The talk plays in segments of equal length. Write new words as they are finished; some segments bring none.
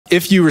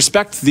If you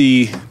respect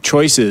the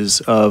choices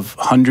of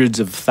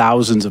hundreds of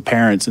thousands of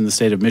parents in the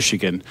state of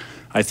Michigan,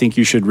 I think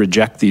you should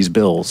reject these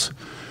bills.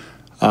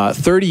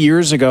 30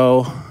 years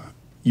ago,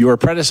 your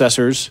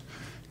predecessors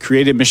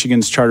created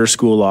Michigan's charter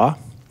school law,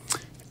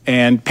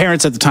 and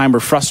parents at the time were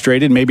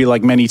frustrated, maybe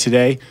like many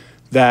today,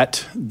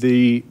 that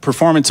the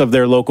performance of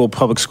their local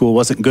public school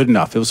wasn't good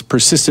enough. It was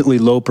persistently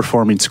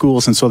low-performing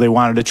schools, and so they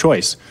wanted a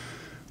choice.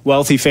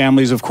 Wealthy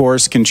families, of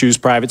course, can choose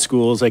private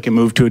schools. They can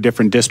move to a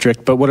different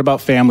district. But what about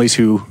families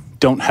who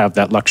don't have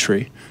that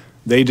luxury?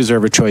 They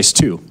deserve a choice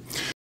too.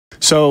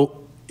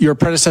 So your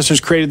predecessors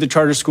created the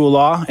charter school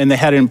law, and they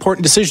had an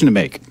important decision to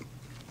make.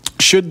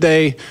 Should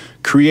they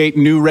create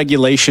new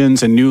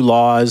regulations and new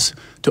laws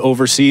to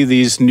oversee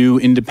these new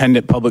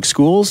independent public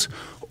schools,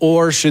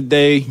 or should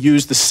they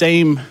use the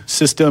same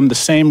system, the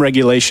same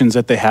regulations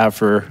that they have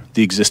for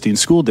the existing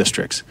school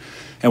districts?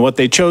 And what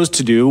they chose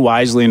to do,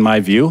 wisely in my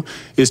view,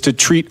 is to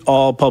treat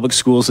all public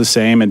schools the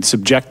same and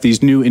subject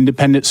these new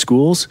independent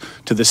schools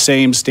to the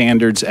same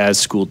standards as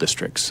school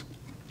districts.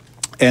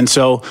 And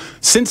so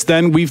since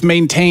then, we've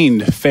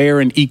maintained fair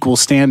and equal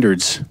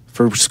standards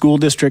for school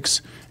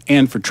districts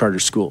and for charter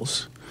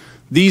schools.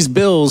 These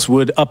bills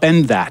would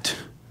upend that.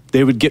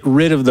 They would get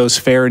rid of those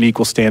fair and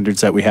equal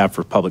standards that we have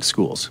for public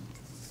schools.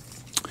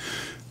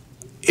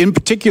 In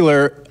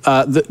particular,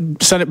 the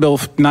Senate Bill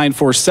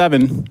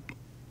 947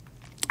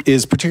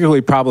 is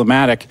particularly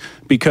problematic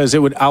because it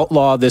would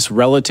outlaw this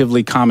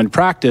relatively common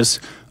practice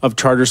of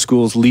charter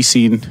schools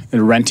leasing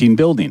and renting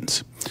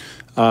buildings.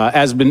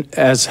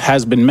 As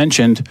has been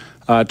mentioned,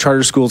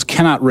 charter schools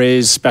cannot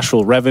raise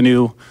special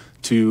revenue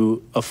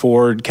to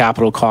afford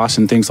capital costs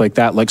and things like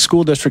that, like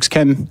school districts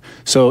can.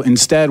 So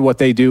instead, what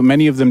they do,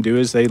 many of them do,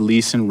 is they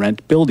lease and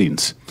rent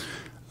buildings.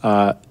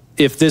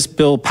 If this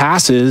bill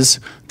passes,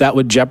 that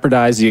would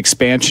jeopardize the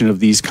expansion of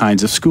these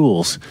kinds of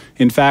schools.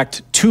 In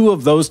fact, 2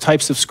 of those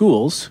types of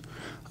schools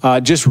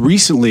just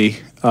recently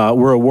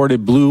were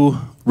awarded blue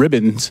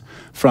ribbons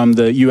from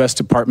the U.S.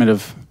 Department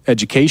of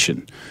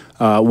Education.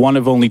 2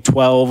 of only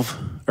 12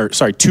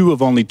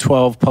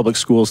 public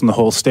schools in the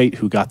whole state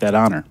who got that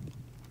honor.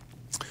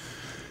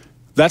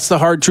 That's the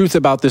hard truth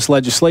about this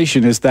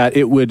legislation, is that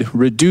it would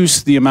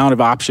reduce the amount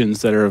of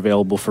options that are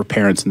available for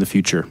parents in the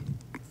future.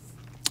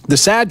 The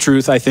sad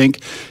truth, I think,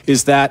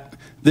 is that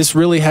this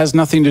really has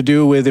nothing to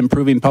do with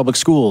improving public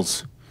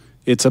schools.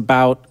 It's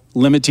about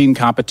limiting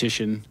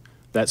competition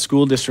that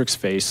school districts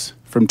face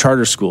from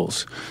charter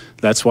schools.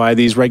 That's why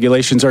these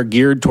regulations are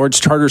geared towards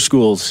charter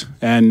schools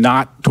and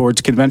not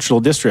towards conventional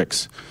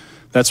districts.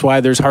 That's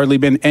why there's hardly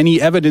been any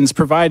evidence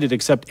provided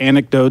except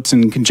anecdotes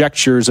and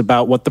conjectures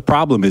about what the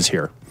problem is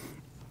here.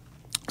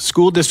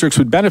 School districts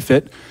would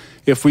benefit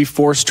if we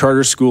force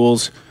charter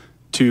schools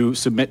to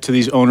submit to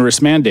these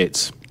onerous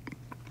mandates.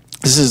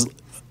 This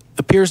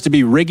appears to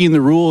be rigging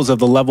the rules of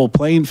the level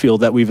playing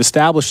field that we've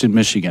established in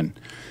Michigan.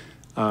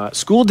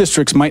 School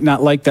districts might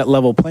not like that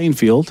level playing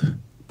field,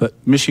 but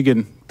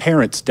Michigan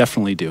parents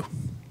definitely do.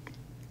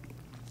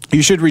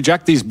 You should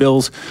reject these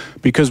bills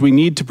because we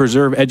need to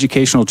preserve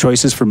educational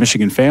choices for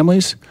Michigan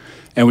families,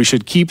 and we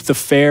should keep the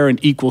fair and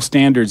equal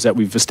standards that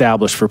we've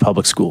established for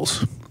public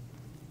schools.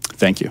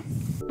 Thank you.